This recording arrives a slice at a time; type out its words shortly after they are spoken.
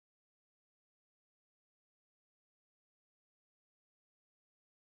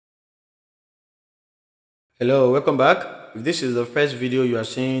Hello, welcome back. If this is the first video you are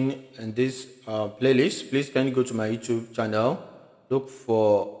seeing in this playlist, please kindly go to my YouTube channel. Look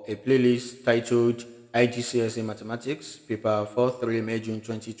for a playlist titled Igcse Mathematics, paper 4-3 May June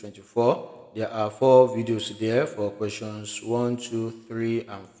 2024. There are 4 videos there for questions 1, 2, 3,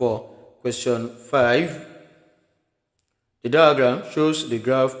 and 4. Question 5. The diagram shows the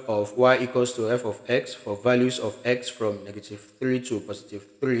graph of y equals to f of x for values of x from -3 to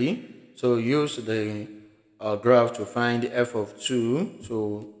 +3. So use the graph to find f of 2.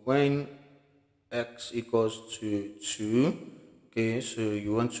 So when x equals to 2, okay, so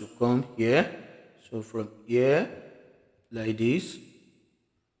you want to come here. So from here, like this.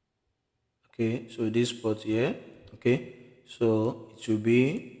 Okay, so this spot here. Okay, so it will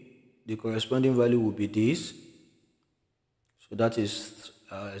be, the corresponding value will be this. So that is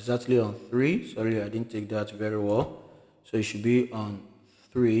exactly on 3. Sorry, I didn't take that very well. So it should be on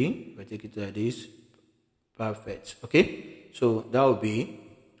 3. If I take it like this, perfect. Okay, so that will be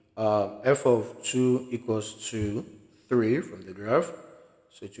f of 2 equals to 3 from the graph.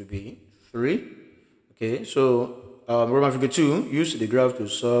 So it will be 3. Okay, so Roman figure 2, use the graph to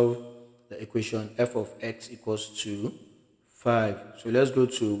solve the equation f of x equals to 5. So let's go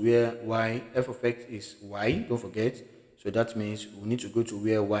to where f of x is y, don't forget. So that means we need to go to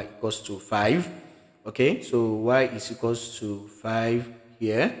where y equals to 5. Okay, so y is equals to 5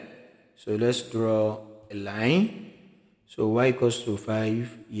 here. So let's draw a line. So y equals to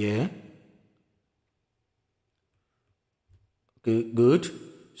 5 here. Okay, good.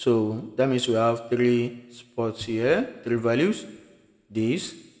 So that means we have 3 spots here, 3 values.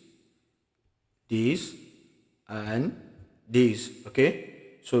 This, and this.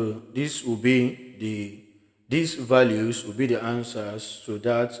 Okay, so this will be these values will be the answers to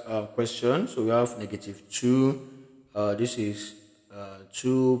that question. So we have -2. This is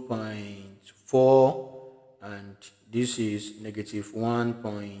 2.4, and this is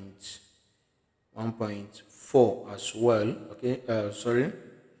 -1.4 as well. Okay, sorry.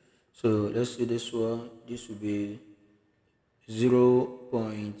 So let's see this one. This will be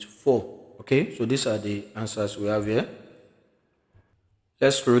 0.4. Okay, so these are the answers we have here.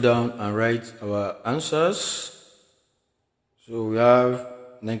 Let's scroll down and write our answers. So we have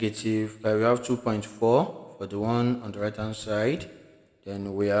we have 2.4 for the one on the right hand side.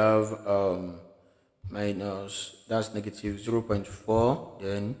 Then we have minus, that's -0.4,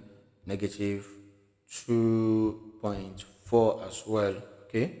 then -2.4 as well.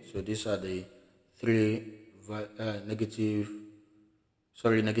 Okay, so these are the 3 -2,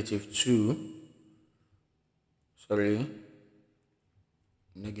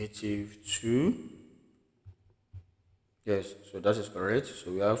 -2. Yes, so that is correct.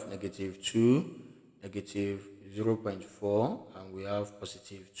 So we have -2, -0.4, and we have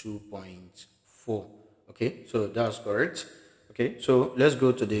 +2.4. Okay, so that's correct. Okay, so let's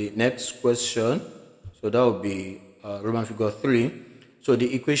go to the next question. So that will be Roman figure 3. So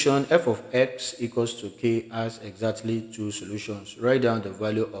the equation f of x equals to k has exactly 2 solutions. Write down the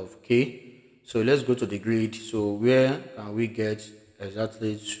value of k. So let's go to the grid. So where can we get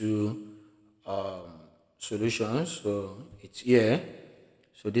exactly 2 solutions? So it's here.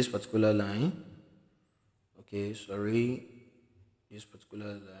 So this particular line. Okay, sorry. This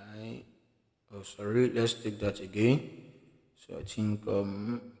particular line. Oh, sorry. Let's take that again. So I think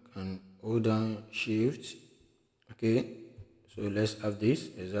can hold down shift. Okay. So let's have this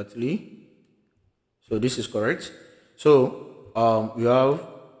exactly. So this is correct. So we have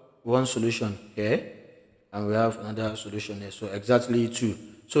one solution here, and we have another solution here. So exactly 2.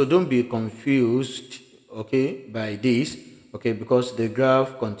 So don't be confused, okay, by this, okay, because the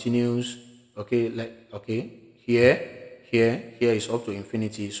graph continues, okay, like, okay, here is up to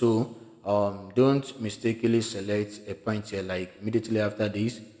infinity. So don't mistakenly select a point here, like immediately after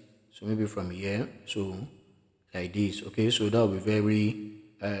this. So maybe from here, so like this. Okay, so that will be very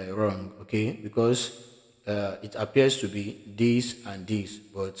wrong, okay, because it appears to be this and this,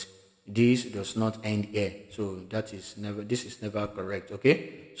 but this does not end here. So that is never, this is never correct.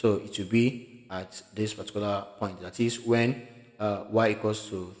 Okay, so it will be at this particular point, that is when y equals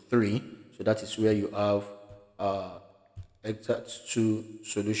to 3. So that is where you have exact 2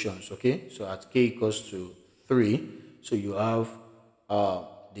 solutions. Okay, so at k equals to 3, so you have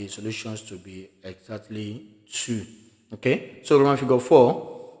the solutions to be exactly 2. Okay, so Roman figure 4,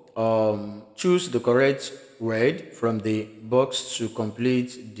 choose the correct word from the box to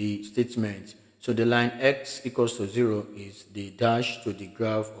complete the statement. So the line x equals to 0 is the dash to the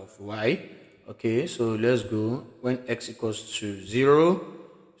graph of y. Okay, so let's go when x equals to 0.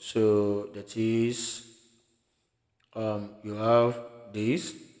 So that is you have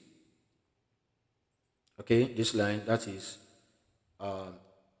this. Okay, this line, that is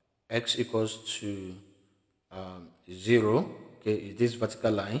x equals to 0. Okay, is this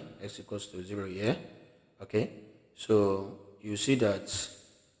vertical line, x equals to 0 here. Okay, so you see that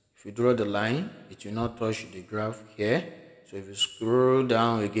if you draw the line, it will not touch the graph here. So if you scroll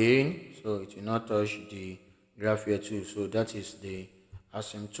down again, so it will not touch the graph here too. So that is the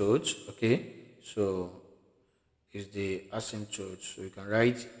asymptote. Okay, so is the asymptote. So you can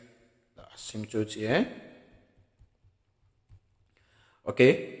write the asymptote here.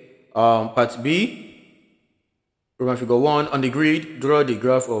 Okay, part B, Roman figure 1. On the grid, draw the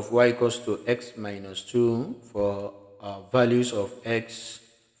graph of y equals to x minus 2 for values of x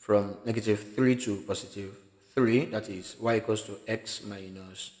from -3 to +3. That is y equals to x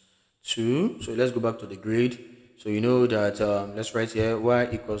minus 2. So let's go back to the grid. So you know that, let's write here y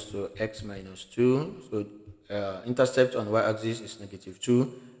equals to x minus 2. So intercept on y-axis is -2,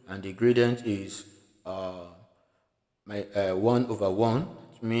 and the gradient is 1 over 1.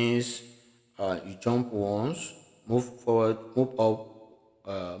 It means you jump once, move forward, move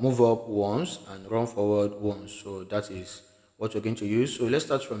up once, and run forward once. So that is what we're going to use. So let's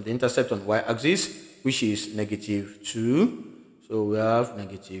start from the intercept on y-axis, which is -2. So we have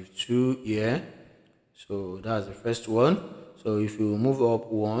 -2 here. So that's the first one. So if you move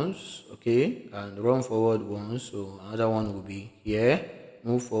up once, okay, and run forward once, so another one will be here.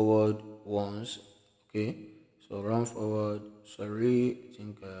 Move forward once, okay. So run forward. Sorry, I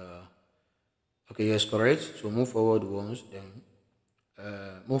think. Okay, yes, correct. So move forward once, then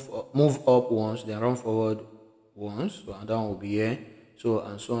move up once, then run forward once. So another one will be here. So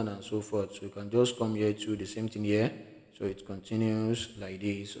and so on and so forth. So you can just come here to the same thing here. So it continues like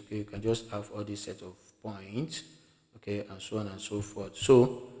this. Okay, you can just have all these set of points. Okay, and so on and so forth. So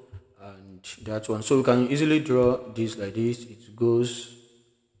and that one. So you can easily draw this like this. It goes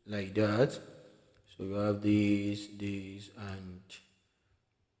like that. So you have this, and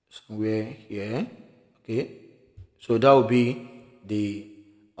somewhere here. Okay, so that will be the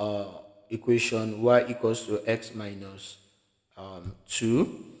equation y equals to x minus 2.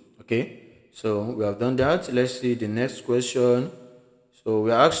 Okay, so we have done that. Let's see the next question. So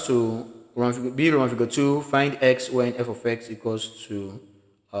we are asked to Roman figure 2, find x when f of x equals to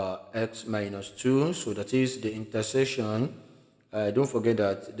x minus 2. So that is the intersection. Don't forget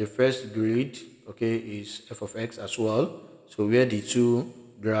that the first grid, okay, is f of x as well. So where the two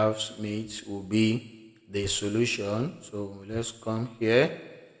graphs meet will be the solution. So let's come here.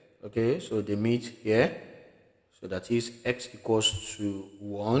 Okay, so they meet here. So that is x equals to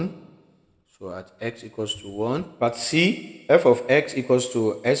 1. So at x equals to 1. Part C, f of x equals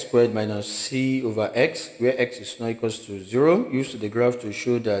to s squared minus c over x, where x is not equals to 0. Use the graph to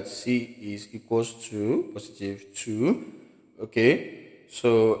show that c is equals to +2. Okay,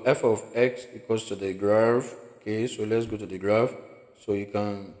 so f of x equals to the graph. Okay, so let's go to the graph. So you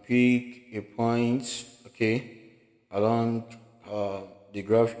can pick a point, okay, along the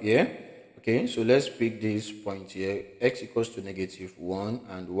graph here. Okay, so let's pick this point here. X equals to -1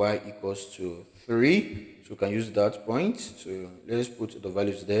 and y equals to 3. So we can use that point. So let's put the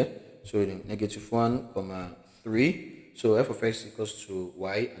values there. So -1, 3. So f of x equals to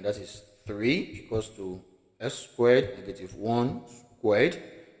y, and that is 3 equals to s squared -1 squared,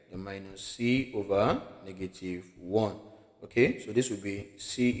 then minus c over -1. Okay, so this will be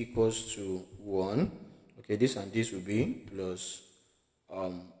c equals to 1. Okay, this and this will be plus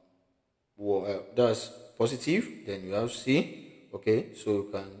that's positive, then you have c. Okay, so you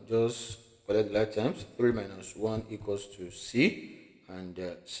can just collect the like terms. 3 minus 1 equals to c, and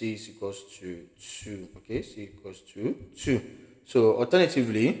c is equals to 2. Okay, c equals to 2. So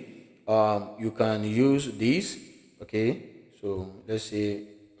alternatively, you can use this. Okay, so let's say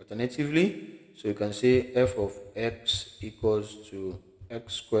alternatively, so you can say f of x equals to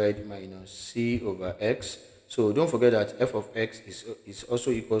x squared minus c over x. So don't forget that f of x is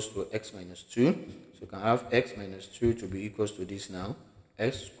also equals to x minus 2. So you can have x minus 2 to be equals to this now,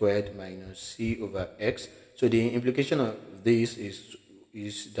 x squared minus c over x. So the implication of this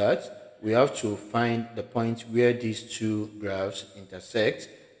is that we have to find the point where these two graphs intersect.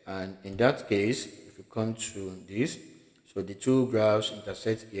 And in that case, if you come to this, so the two graphs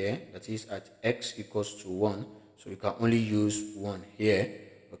intersect here, that is at x equals to 1. So you can only use 1 here.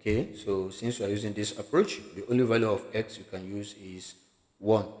 Okay, so since we are using this approach, the only value of x you can use is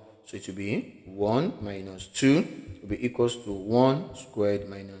 1. So it will be 1 minus 2 will be equals to 1 squared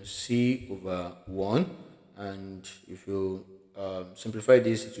minus c over 1. And if you simplify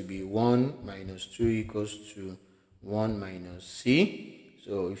this, it will be 1 minus 2 equals to 1 minus c.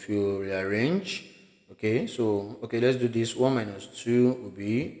 So if you rearrange, okay, so okay, let's do this. 1 minus 2 will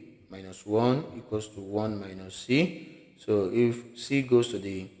be minus 1 equals to 1 minus c. So if c goes to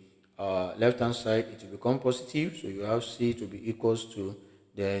the left hand side, it will become positive, so you have c to be equals to,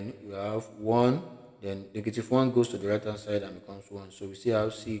 then you have 1, then negative 1 goes to the right hand side and becomes 1. So we see how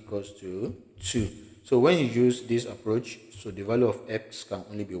c equals to 2. So when you use this approach, so the value of x can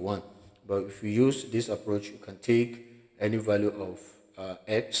only be 1. But if you use this approach, you can take any value of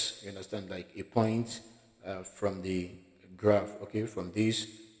x, you understand, like a point from the graph, okay, from this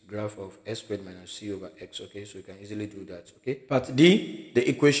graph of x squared minus c over x, okay, so you can easily do that, okay. Part D, the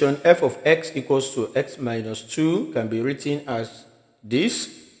equation f of x equals to x minus 2 can be written as this.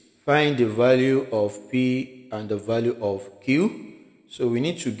 Find the value of p and the value of q. So we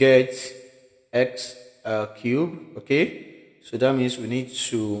need to get x cube, okay. So that means we need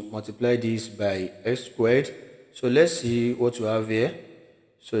to multiply this by x squared. So let's see what we have here.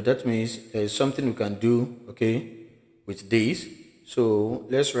 So that means there is something we can do, okay, with this. So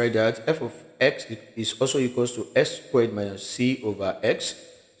let's write that f of x is also equals to x squared minus c over x.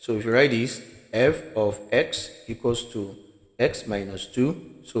 So if you write this, f of x equals to x minus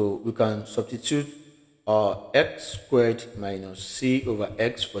 2. So we can substitute x squared minus c over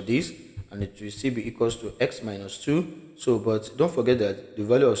x for this, and it will still be equals to x minus 2. So, but don't forget that the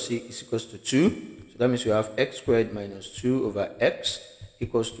value of c is equals to 2. So that means we have x squared minus 2 over x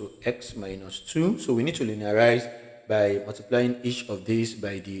equals to x minus 2. So we need to linearize by multiplying each of these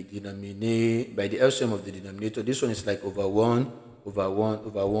by the denominator, by the LCM of the denominator. This one is like over 1 over 1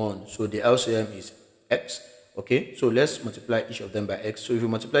 over 1. So the LCM is x. Okay, so let's multiply each of them by x. So if you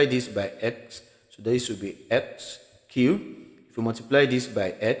multiply this by x, so this will be x cubed. If you multiply this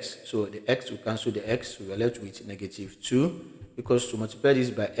by x, so the x will cancel the x, so we are left with negative 2. Because to multiply this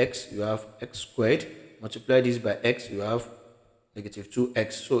by x, you have x squared. Multiply this by x, you have negative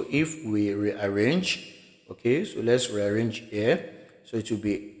 2x. So if we rearrange, okay, so let's rearrange here. So it will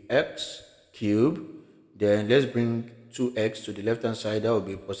be x cubed. Then let's bring 2x to the left hand side. That will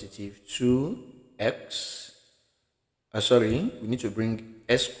be positive 2x. Sorry, we need to bring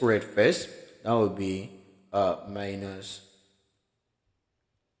x squared first. That will be minus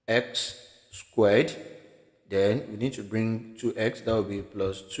x squared. Then we need to bring 2x. That will be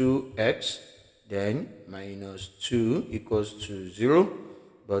plus 2x. Then minus 2 equals to 0.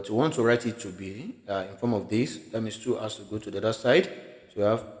 But we want to write it to be in form of this. That means 2 has to go to the other side. So we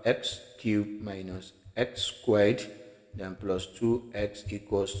have x cubed minus x squared, then plus 2x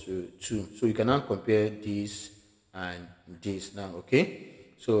equals to 2. So you can now compare this and this now,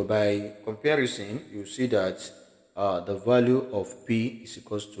 okay? So by comparison, you see that the value of p is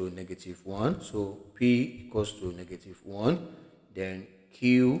equals to negative 1. So p equals to negative 1. Then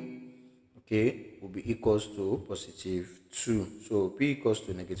q, okay, will be equals to positive 2. So p equals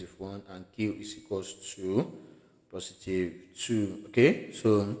to negative 1 and q is equals to positive 2. Okay,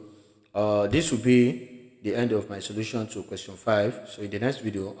 so this will be the end of my solution to question 5. So in the next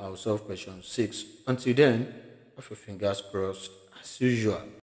video, I'll solve question 6. Until then, have your fingers crossed as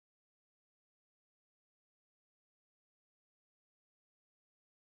usual.